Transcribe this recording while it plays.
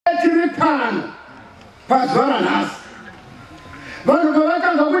Chirairo pazuva nhasi vanhu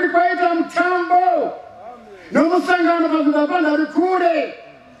pavakanga kuti kwaita mutambo nomusangano paguta paNdarikure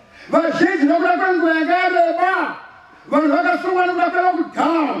vazhinji nokuda kwenguva yakareba vanhu vakasungwa nokuda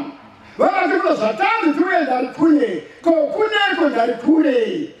kwelockdown vakati kuti zvatanzi tiuye Ndarikure ko kuneko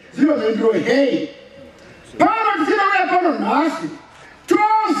Ndarikure ziro mhenduro hei pano tisinouya pano nhasi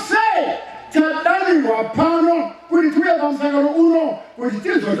tose tadanirwa pano kuti tiuye pamusangano uno kuti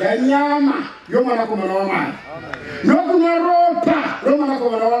tizodya nyama yomwanakomana waMwari nokunwa ropa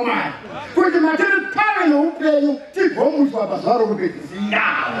romwanakomana waMwari kuti matiri pave noupenyu tigomutswa pazuva rokupedzisira.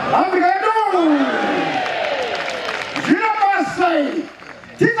 Afrika yedu zvino basa iri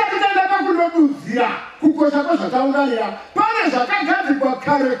tisati taenda pakundodudzira kukosha kwezvataunganira pane zvakagadzirwa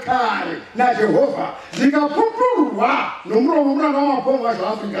kare kare naJehovha zvikapupurwa nomuromo muranda wamapomo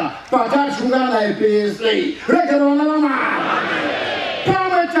wazvaAfrica patachungana naye pese. Regero vana vaMwari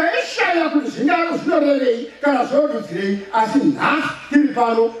pamwe taishaya kuti zvinorevei kana zvodudzirei asi nhasi tiri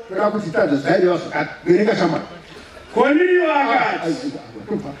pano toda kuti tadzazvairiwa zvakati verenga shamwari koniriwa akati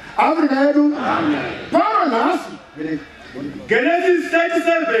Afrika yedu pano nhasi Genesis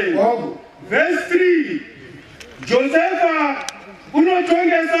 37 verse 3 Josefa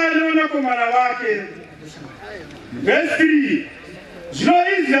unotongesa nevanakomana vake. Verse 3 zvino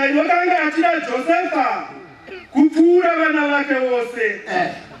Israeri vakanga achida Josefa kupfuura vana vake vose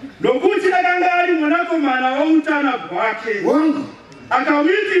nokuti akanga ari mwanakomana woutana hwake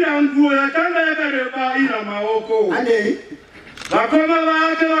akamuitira nguo yakanga yakareba ira maoko. Vakoma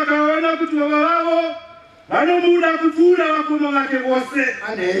vake vakaona kuti baba vavo vanomuda kupfuura vakoma vake vose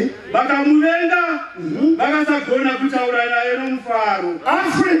vakamuvenga vakasagona kutaura naye nomufaro.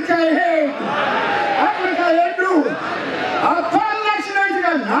 Afrika yedu hapana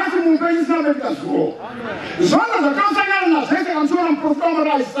chinoitika nhasi muupenyu chisina kuitika zuo. Zvona zvakasangana nazvese kamusoro muprofita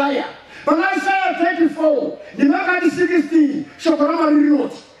wamwari Isaya pana Isaya 34 ndimakati 16 shoko raMwari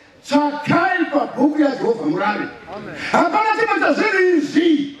rinoti tsvakai pabhuku yaJehovha murave. Hapana chimwe chazvinhu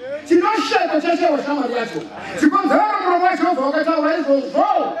izvi chinoshekwa chashewa shamwari yacho chikonzero muromo waJehovha wakataura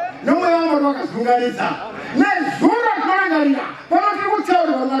izvozvo nomweya waMwari wakazunganidza nezuro tinorangarira pano tiri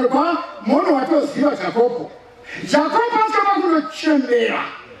kutaurirwa mwari pamunhu watoziva Jakobo. Jakobo asvika kundochembera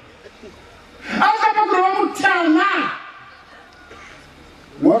asvika kurova mutana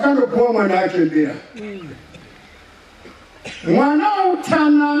wakandopuwa mwana achembera. Mwana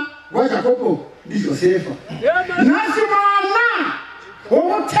woutana waJakobo ndiJosefa. Nhasi mwana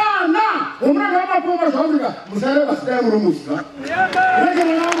woutana womuranda wamapomo wazvaAfrica musareva zita yamunomuziva.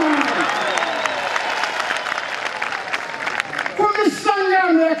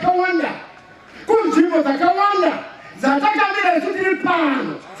 Kumisangano yakawanda kunzvimbo dzakawanda dzatakamira isu tiri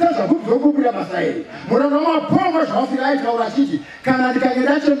pano sezvakubvokubwira basa iri muranda wamapomo wazvaAfrica aitaura achiti kana ndikange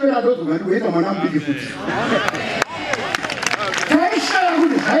ndachembera ndozoga ndigoita mwana mudiki futi. Taishaya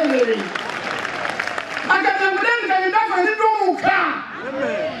kuti zvairerei akatangudendikanye ndafa ndindomuka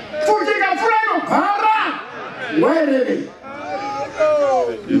futi ikapfura inobhara wairerei.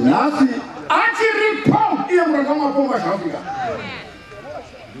 Nhasi achiripo iye muranda wamapomo wazvaAfrica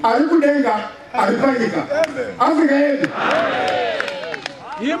ari kudenga ari panyika. Afrika yedu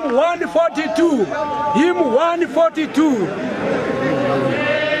him 142 him 142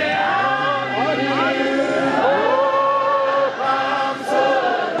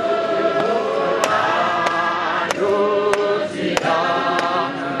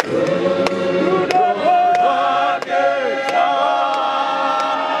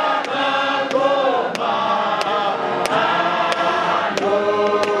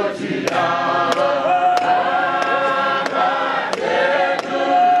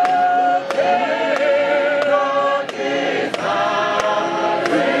 Yes.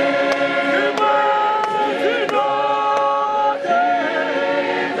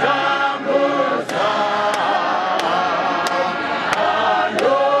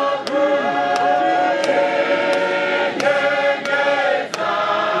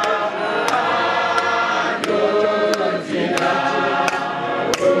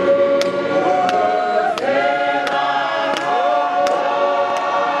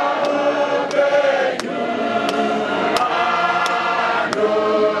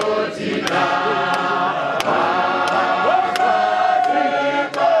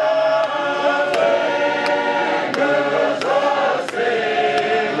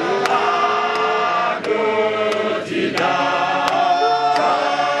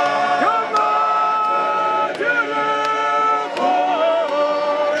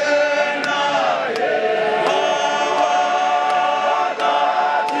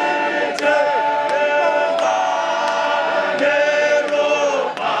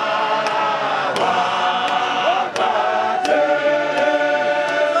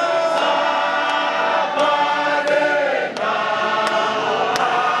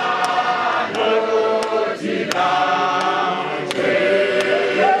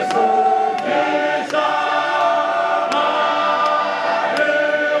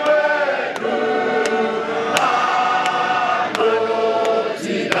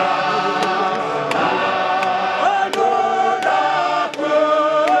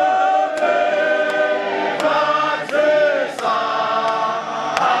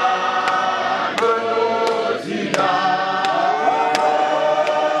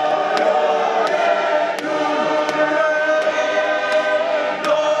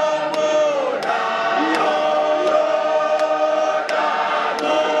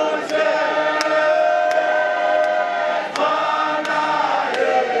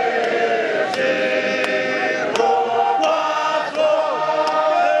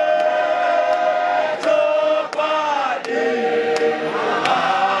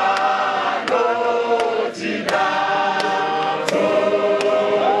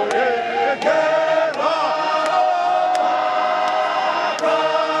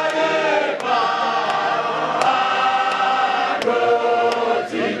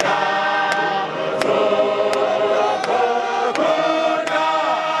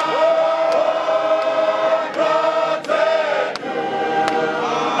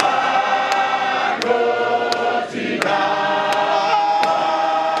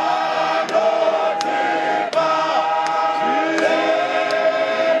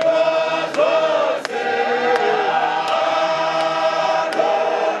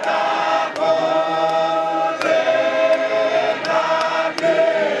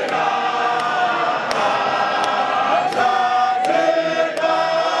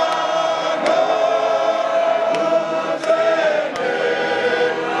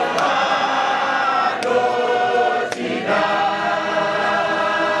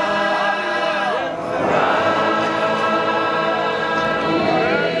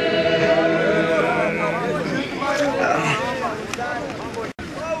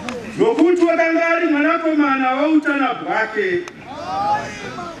 Nokuti wakanga ari mwanakomana wautana bwake.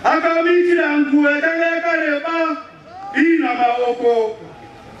 Akamitira nguo yakanga yakareba ina maoko.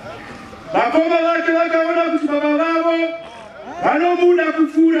 Vakoma vake vakaona kuti baba vavo vanomuda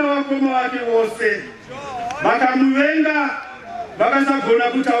kupfuura vakoma vake vose. Vakamuvenga, vakasagona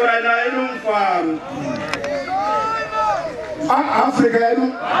kutaura naye nomufaro. Afrika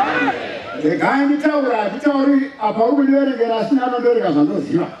yedu regai nditauri apa uri kundiverengera asina anondivereka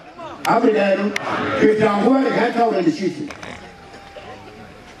zvandoziva. Afrika yedu kuitira nguva regai taura ndichiti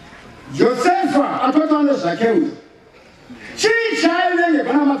Josefa atotaura nezvake uyu chii chaivenge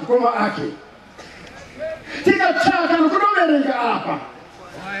pana madzikoma ake. Tikatsvaka nokunoverenga apa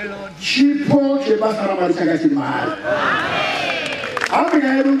chipo chebasa raMwari changa chiri maari. Afrika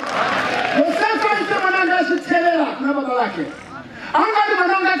yedu Josefa ite mwananga achiteerera kuna baba vake. Angati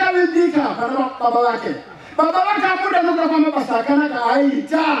mwananga akavimbika pana baba vake. Baba vake amuda nokuda kwamabasa akanaka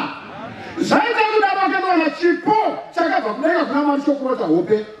aita. Zvaita kuda vakaona chipo chakabva kudenga kuna Mwari chokurota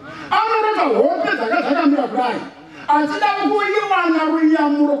hope. Anorota hope dzanga dzakamira kudai. Achida kuiwana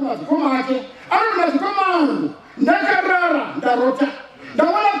runyamuro kumadzikoma ake. Anoti madzikoma angu ndakarara ndarota.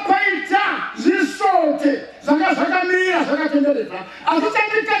 Ndaona paita zvisote zvanga zvakamira zvakatenderedza. Asi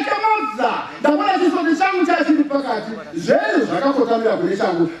chandikachemodza ndaona chisote changu chachiri pakati. Zvenyu zvakakotamira kune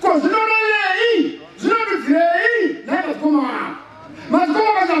changu. Ko zvinorevei? Zvinodudzirei? Naye madzikoma angu.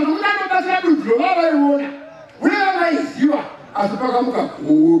 Madzikoma vazangu kudanobatsira dudziro vavaiona. Uye vavaiziva. Asi pakamuka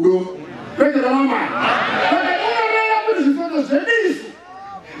gudo. Kwendera naMwari. Vakamunoreva kuti zvisote zvedisu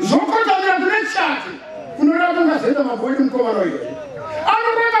zvokotamira kune chake. Kunoreva kungazoita mabhoidi mukomana iyoyo.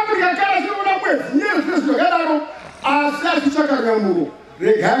 Anoronga kuti kakara chinoona mwezi nyezvi zvakadaro asi achichakanyamuro.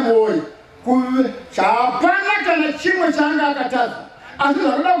 Regai muone hapana kana chimwe chaanga akatadza. Asi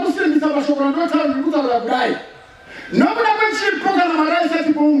zvanoda kusimbisa mashoko andinotaura kudai. Nokuda kwechipo kana Mwari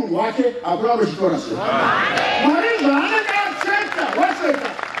aisati pomunhu wake hakuna anochitora sei. Mwari zvaanenge wacheka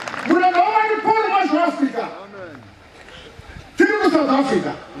muranda wamwari Paul waZvaAfrica tiri kuSouth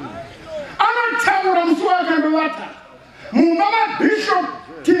Africa anotaura musi wakandovata mumba maBishop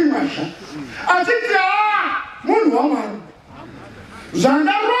Timasha achiti munhu waMwari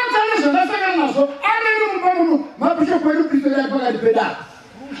zvandarota nezvandasangana nazvo areri mumba muno maBishop edu Pretoria pakati pedare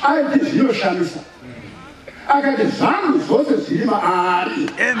aiti zvinoshamisa akati zvangu zvose zviri maari.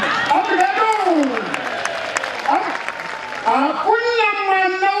 Hakuna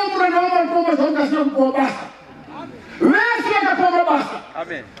mwana womuranda waMwari zvaungasina kupiwa basa. Vese vakapiwa mabasa.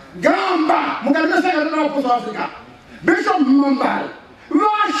 Gamba mukati mesangano raApostolic Africa Bishop Mambari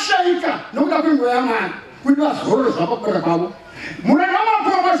vashaika nokuda kwenguva yaMwari kuti vazorore zvapakukora kwavo. Muranda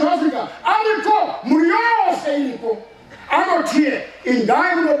waMwari Africa ariko muri yose iriko. Anotiye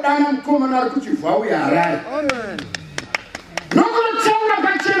indai munodana mukomana ari kuchivhwa uye Harare. Nokunotaura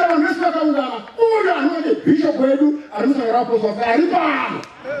pachena vanhu vese vakaungana. Uyu anove Bishop wedu ari musangano raApostolic ari pano.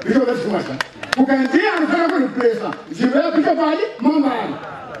 Bishop weTimasha. Ukandiye anofanira kuriplesa nzvimbo yaBishop ali Mambari.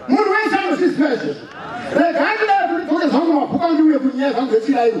 Munhu wese anozviziva izvozvo. Regai ndidai kuti ndidzoke zvangu mabhuku andiuye kunyaya dzangu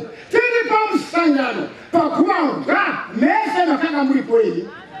dzeChirairo. Tiri pamusangano paGumanga mese makanga muripo ini.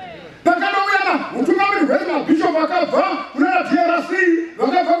 Pakanouya mutungamiri wemaBishop vakabva kuna DRC,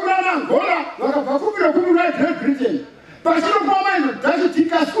 vakabva kuna Angola, vakabva kubira kuna Great Britain. Pachinokuoma inodhachi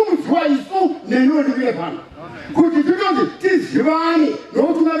tikasumudzwa isu nenonimire pano. Kuti tinonzi tizivane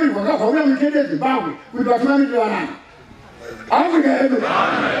noutungamiri hwakabva kuna munyika yeZimbabwe kuti vatungamiri vanani. Afrika yedu.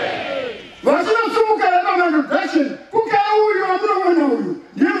 Vachinosumuka introduction kukauyu wamunoona uyu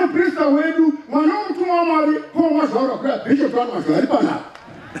ndiye muprista wedu mwana womutumwa waMwari Paul Mazvaura kuya Bishop Mazvaura ari panapa.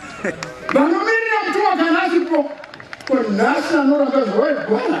 Vanomirira mutumwa kana asipo konhasi anoramba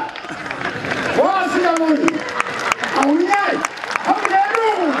zvoibwana wasingaoni aunyai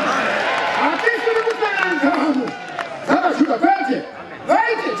aunyai hatisiri kutenga nzamo dzakashuka kwete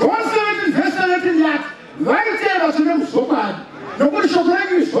vaiti John 17:17 yati vaiteva zvine muzokwadi nokuti shoko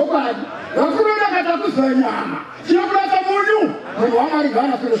renyu izokwadi vakunoda katakuza nyama chinokurata munyu munhu waMwari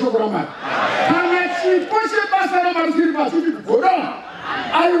ngaanasire shoko raMwari kana chipo chebasa raMwari chiri pachiti godona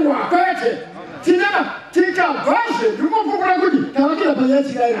aiwa kwete tikabvazve ndikupupura kuti tavakira panyaya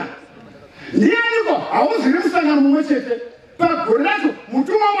Chirairo. Ndianiko hauziri musangano mumwe chete pagore racho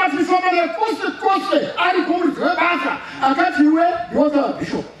mutumwa waMwari kose kose ari kumudzi webasa akati iwe ndiwosava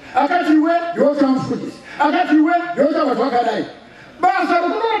Bishop akati iwe ndiwosava mufundisi akati iwe ndiwosava vanhu vakadai. Basa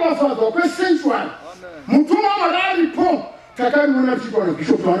rokunorabasadzwa kwesentuary mutumwa waMwari aripo takariona tichikaona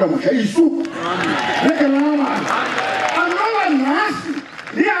Bishop Wanda Musha isu rekeranamari anova nhasi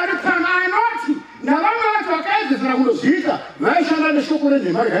ndiye ari pano anoti navamwe vacho vakaedzesera kunozviita vaishanda neshoko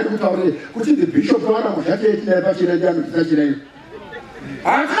renhema rikaidi kutaurire kuti the Bishop Wanda Musha teitinaye pachiraiano tisachirairo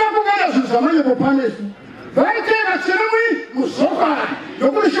hatina kugara Vaya zuzamanye kupanesu. Vaitera chiremui muzokari.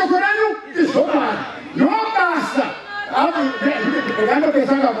 Nokuri shoko renyu izokari. No basa. Ngando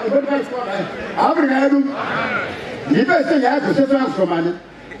pesanga Afrika yedu. Nipese nyaya Josefu yangu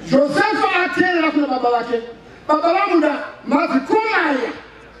Josefu atenda kuna baba wake. Baba wangu na mazikumaye.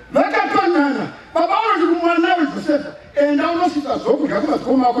 Vakapangana. Baba wangu kumwanawe Josefu. Enda unosita zoku kakuma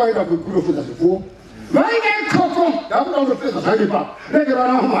kuma kwa enda kukulofuza zifuo. Vainga koko. Kakuna unopesa sangipa. Rekera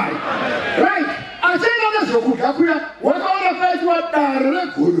na humari. Right. Atenda na zoku kakuya. Wakaona kaitu wa darele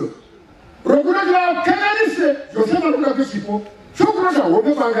kulo. Rokuna kwa kanganise. Josefu aluka kisipo. Chukura za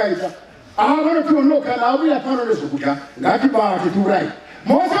wobe bangaita. Wana tuonoka na abu ya pano leso kuka. Ngati baa kiturai.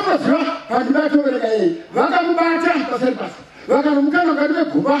 Mosa mnasira. Pandibato weleka yei. Waka mbata. Paseri pasi. Waka numukano kadime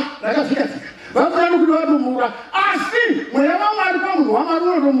kuba. Laka sika sika. Waka nukudu wadu mura. Asi. Mwewa mwari kwa munu. Wama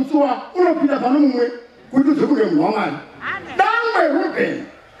uno msuwa. Uno pita pano mwe. Kudu zikule mwamari. Dangwe rupe.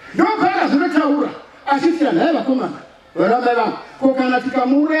 Nopaka zileta ura. Asisi ya naewa kumana. Wala kokana tika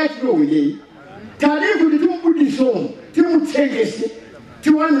mura ya kilo wiyei. Karibu ni tumbudiso. Timutengesi.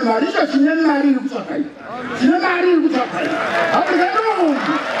 Tiwani marisha chineni mariri kutakai. Chineni mariri kutakai. Hapo ndio.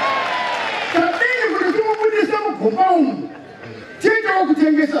 Kabini kulitumu budisa mkumba umu. Tito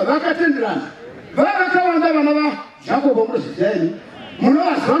okutengesa vakatenderana. Vakawanda vana va Jacob omurosizeni. Muno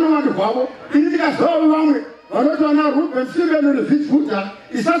vasana vanhu kwavo. Indika zavo vamwe. Vanoti na Ruben Simon Revitfuta.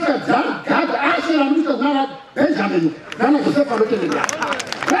 Isasa Gad Asher amita nana Benjamin. Nana Joseph anotenderana.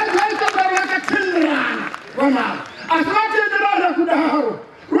 Vakatenderana. Wana. Asmatenderana kudaharo.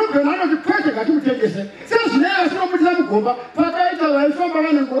 Ruben anotipete katimutengese. Sasa naye asomutisa mugomba. Pakaita vaifamba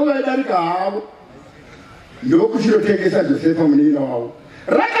vane ngoro vaidarika havo. Ndokuchirotengesa Josefa munina wavo.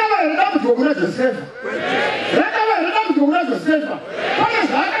 Rakava reda mutoguna Josefa. Rakava reda mutoguna Josefa. Pana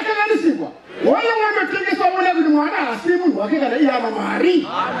zvakakanganisirwa. Waya wanotengesa wona kuti mwana asi munhu wake kana iye ana mari.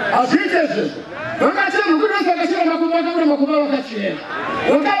 Azviite izvozvo. Vakachema kuti vose vakachera makumba vakavura makumba vakachena.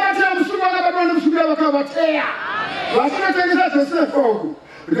 Vakabatira musungu vakabatwa nemusungu vakavateya. Vasinotengesa Josefa uku.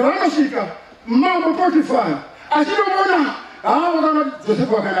 Ndovanosvika mambo Potifari. Achinomona wakana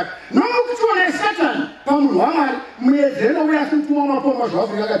Josefa wakanaka. Nomukuchiona Satani pamunhu wamari muedzeno uya asimutuma mapoma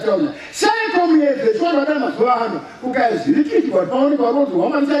zvaAfrika akataura. Saiko muedze chorwada mazuva ano ukazirikitirwa paonekwa roti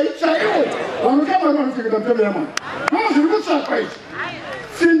wamari chaiwo vanotama vanopfeketa mutemo yamwari. Vava zviri kutsvakwa izvi.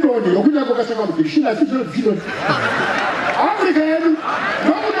 Sindoni yokuda kwakasaka mudhishina sichoziro. Afrika yedu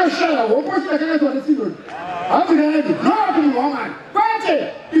ndokutoshaya hopo chidakakaitwa nesindoni. Afrika yedu ndokumunhu wamari. Kwete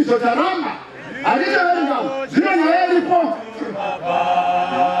izotaramba. Aditaveringamo zvino nyaya iripo.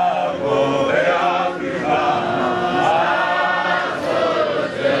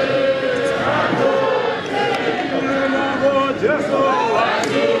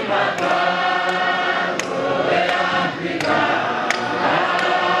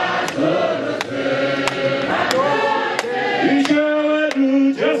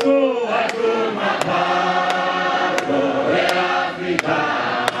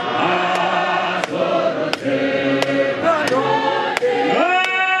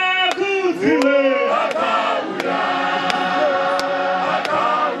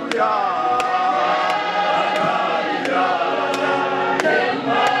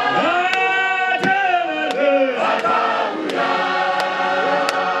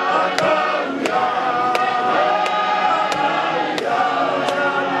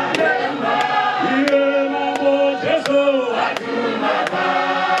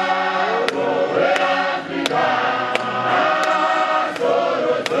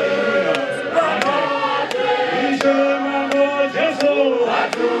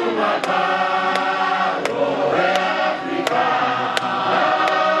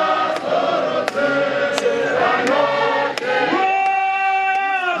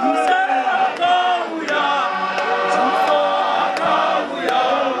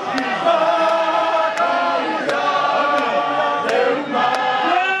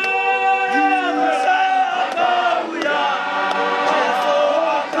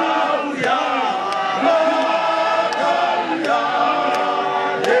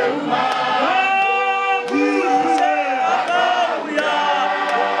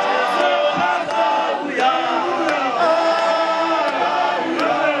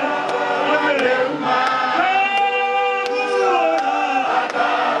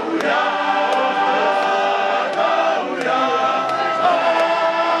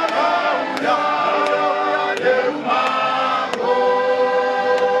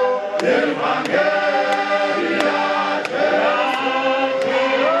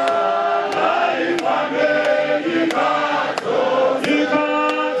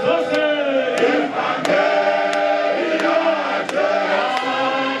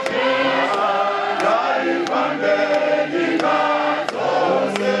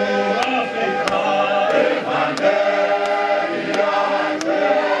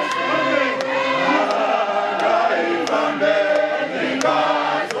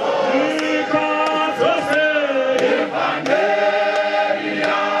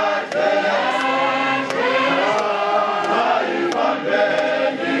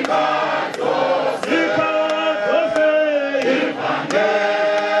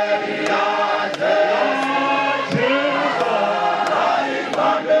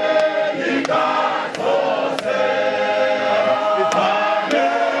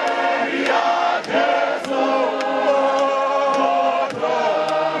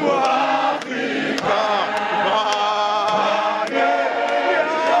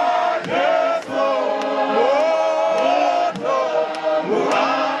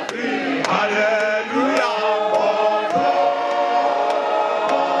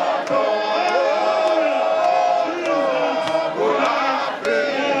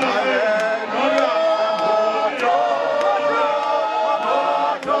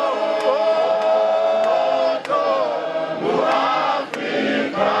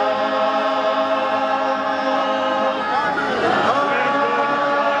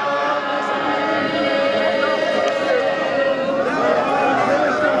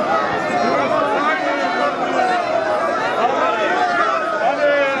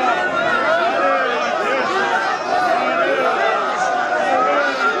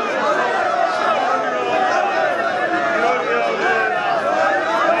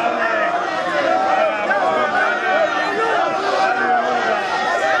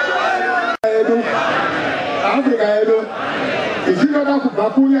 yedu. Afrika yedu. Ichinoda kubva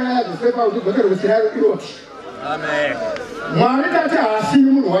kunyaya Josefa uchidzokera kuChirairo iroti. Amen. Mwari tati haasiyi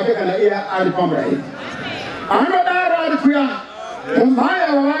munhu wake kana iye ari pamurayiro. Anodaro ari kuya mumhaya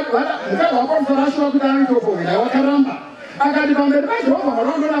mukadzi waPotifara ashuva kuti anoitopomera wakaramba. Akati pamberi paJehovha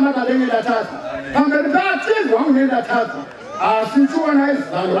marondonamata ndendatadza. Pamberi paTenzi wangu ndendatadza. Asi chiona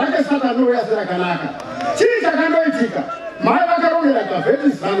zano rake Satani uyasi rakanaka. Chii chakandoitika? Mai vakarongera Gavheti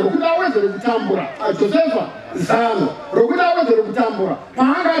zano rokuti awedzere kutambura. Josefa zano rokuti awedzere kutambura.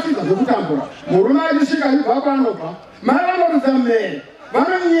 Paanga achidza zvekutambura, murume achisvika ibva kwanobva, mai vanoridza mhere.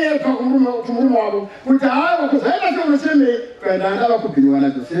 Vanonyepa kumurume wavo kuti haiwa kuzaita seunochemei kuenda andava kubhinyiwa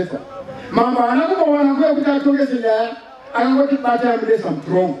naJosefa. Mambo haana kumbowana nguva yekuti atongese nyaya, akangoti bata yamudesa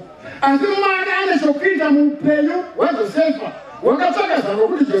mutorongo. Asi Mwari ane chokuita muupenyu hwaJosefa. Wakatsvaka zano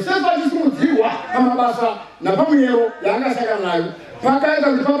rokuti Josefa achisimudzirwa pamabasa napamuyero yaangasangana nayo. Pakaita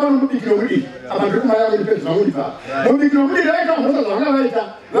kuti papa nomubiki nomudiki, apa ndiri kumaya kuti pedyo zvamundi papa. Mubiki nomudiki vaita mhosva zvavanga vaita,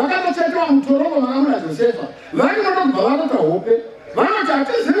 vakatotsvetwa mutorongo vakamuna Josefa. Vari vanotobva vatota hope. Vanoti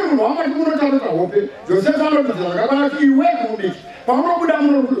hatizivi munhu wamati munotarota hope. Josefa anotidzira zvakakwana kuti iwe kumubiki paunobuda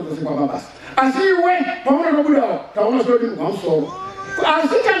muno kutozosikwa pabasa. Asi iwe paunotobudawo taona zvinoti munhu wamusoro.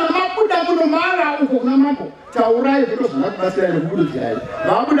 Asi kana mabuda muno mara uko kuna mambo taurai kuti zvakakubatsirai nekubudirai.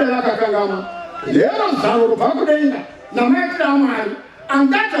 Vabuda vakakangama. Lero zano robva kudenga namaitira aMwari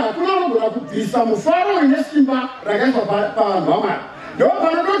angati hakuna anogona kubvisa mufaro ine simba rakaiswa pavanhu vaMwari.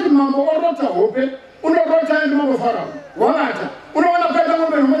 Ndopanototi mambo orota hope, unorota ndi mambo Farao. Wavata unoona paita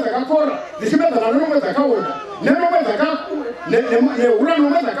mombe nomwe dzakakora dzichimedzana nenomwe dzakaonda nehura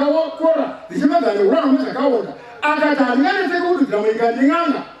nomwe dzakakora dzichimedzana nehura nomwe dzakaonda. Akati handinganetseki kududzira munyika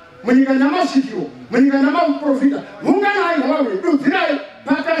nding'anga, munyika nyamasvikiro, munyika namaprofita, vunganai navawe dudzirai.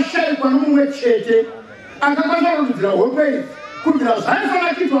 Pakashayikwa nomumwe chete akakwanisa kududzira hope idzi, kududzira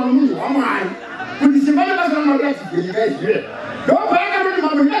zvaifanira kuitwa nomunhu waMwari kuti simba nebasa raMwari radzidze nyika izive. Ndopaakatoti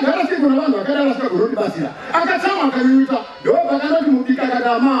mambo ndinogara sei kuna vanhu vakadai vasingagoni kundibatsira. Akatsamwa akanyunyuta. Ndopaakatoti mubiki akati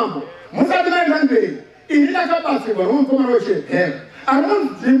amambo, musati maenda mberi, ini ndakabatsirwa nomukomana weChirairo ari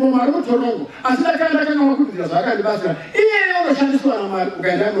munzvimbo mari mutorongo, asi ndakaenda kanga kududzira zvaakandibatsira. Iyeye unoshandiswa naMwari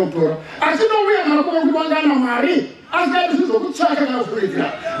ukaenda munotora. Asi nouya marakomo kuti wanga naMwari asingati zvizokutsvaka kana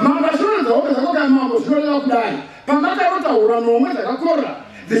kukuitira. Mambo zvinorodza hope dzako kana mambo zvinoreva kudai. Pamakarota hura nomwe dzakakora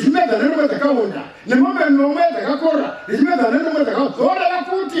dzichimedzana nenomwe dzakaonda, nemombe nomwe dzakakora dzichimedzana nenomwe dzakadzoreva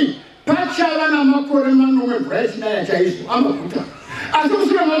kuti pachava namakore manomwe mvura ichinaya chaizvo amaguta. Asi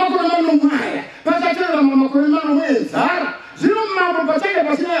mushure mamakore manomwe aya pachatevera mamakore manomwe enzara. Zvino mambo pachange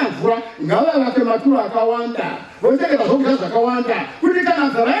pasina mvura ngavavake maturo akawanda, vochengeta zvokudya zvakawanda, kuti kana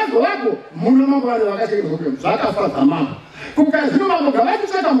nzara yazovapo muno mambo vane vakachengeta zvokudya zvakafadza mambo. Zvino mambo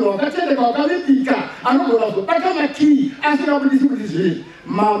ngavachitsvaka munhu wakatendeka wakavimbika anogona kuzobata makii asingabudisi kuti zvii.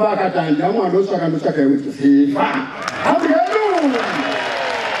 Mambo akati handamwe andotsvaka iwe Josefa. Haleluya!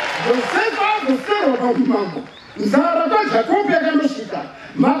 Josefa azoserwa pakuti mambo nzara kwaJakobo yakandosvika,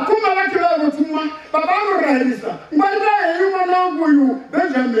 makuma vake vavotumwa, baba anorayirisa, ngwarirai henyu mwana wangu uyu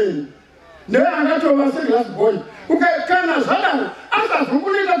Benjamini. Ndiye angatova seglass boy. Kana zvadaro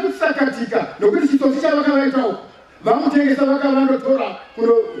asazongoenda kutsakatika nokuti chitsotsi chavakavaita uko. Vamutengesa vakavandotora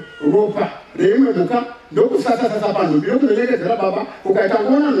kuno ropa reimwe mhuka ndokusasa panhumbi nokuzonyengedzera baba. Ukaita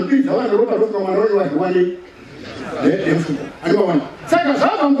kuona nhumbi dzava neropa ndokuti mwana wenyu warwani nemufuko. Andikaona. Saka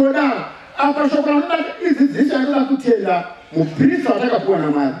zvavangodaro apa shoko rinoda idzidzisa anoda kutenda muprista watakapuwa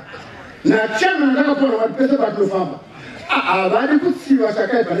naMwari nachama atakapuwa naMwari pese patinofamba. Havadi kutsiva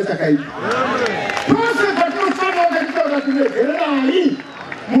chakaipa nechakaipa. Pose patinofamba wakatitaura kuregererai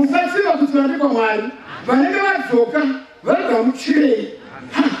musatsiva kutsiva ndikwaMwari. Vanenge vadzoka vari gamuchirei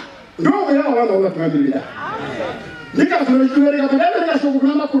ndomweya wavanhu vavatungamirira. Ndikazochivereka padaverenga shoko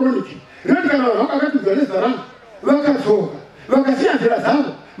kuna makoroniki rinoti kana vanhu vakakatudzwa nezaranga vakadzoka vakasiya nzira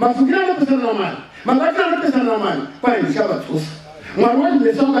dzavo, mafungiro anopesana naMwari, mabatiro anopesana naMwari, kwai ndichavadzosa. Mwari wati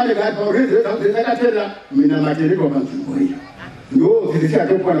mesa ukanegari paurenzero dzangu dzakateerera minamaterekwa panzvimbo iyo. Ndo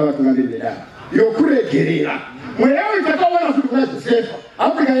dzichatopuwa navatungamiriri vedavo yokuregerera. Mweya uyu takaona kuti kuna Josefa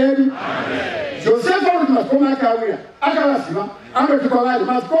Afrika yedu. Josefa kuti mazikoma ake auya akavaziva, anoti kwavari,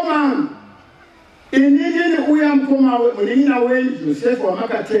 mazikoma angu, inini uya mukoma munin'ina wenyu Josefa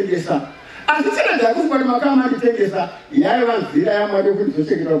wamakatengesa. Asi china ndakufunga kuti makamanditengesa yaiva nzira yaMwari yokuti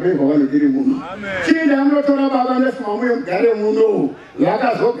zochengeta upenyu hwavanodiri muno. Chini yamunotora baba nefuma muye mugare muno,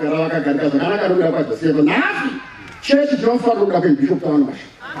 vakazogara vakagarika zvakanaka nokuda kwaJosefa. Nhasi chechi tinofanira kuda kwebhishopu tavanobasha.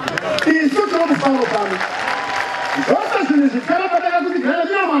 Isu tinokufaro pano. Zvose zvinhu zvikara pataka kuti gara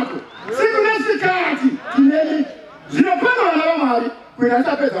namato. Siku nesikati tineni. Zvino pano vana vaMwari kuenda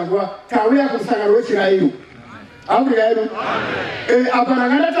tapedza nguva tauya kumusangano weChirairo. Afrika yedu. Apana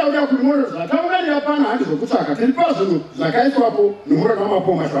ngana taura kuti moro zvataura ni apana handi zvokutsvaka tiri pazvinhu zvakaiswapo nomuro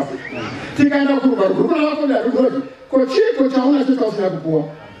namapoma zvaAfrica. Tikaenda kurumba ruguru wako ndarugoti kochiko chaunacho chausina kupuwa.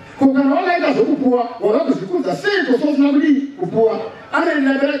 Kana wakaita zvokupuwa wava kuzvikudza sei kososina kudii kupuwa.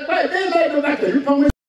 Anoenda mberi kwai denda idobata ripamwe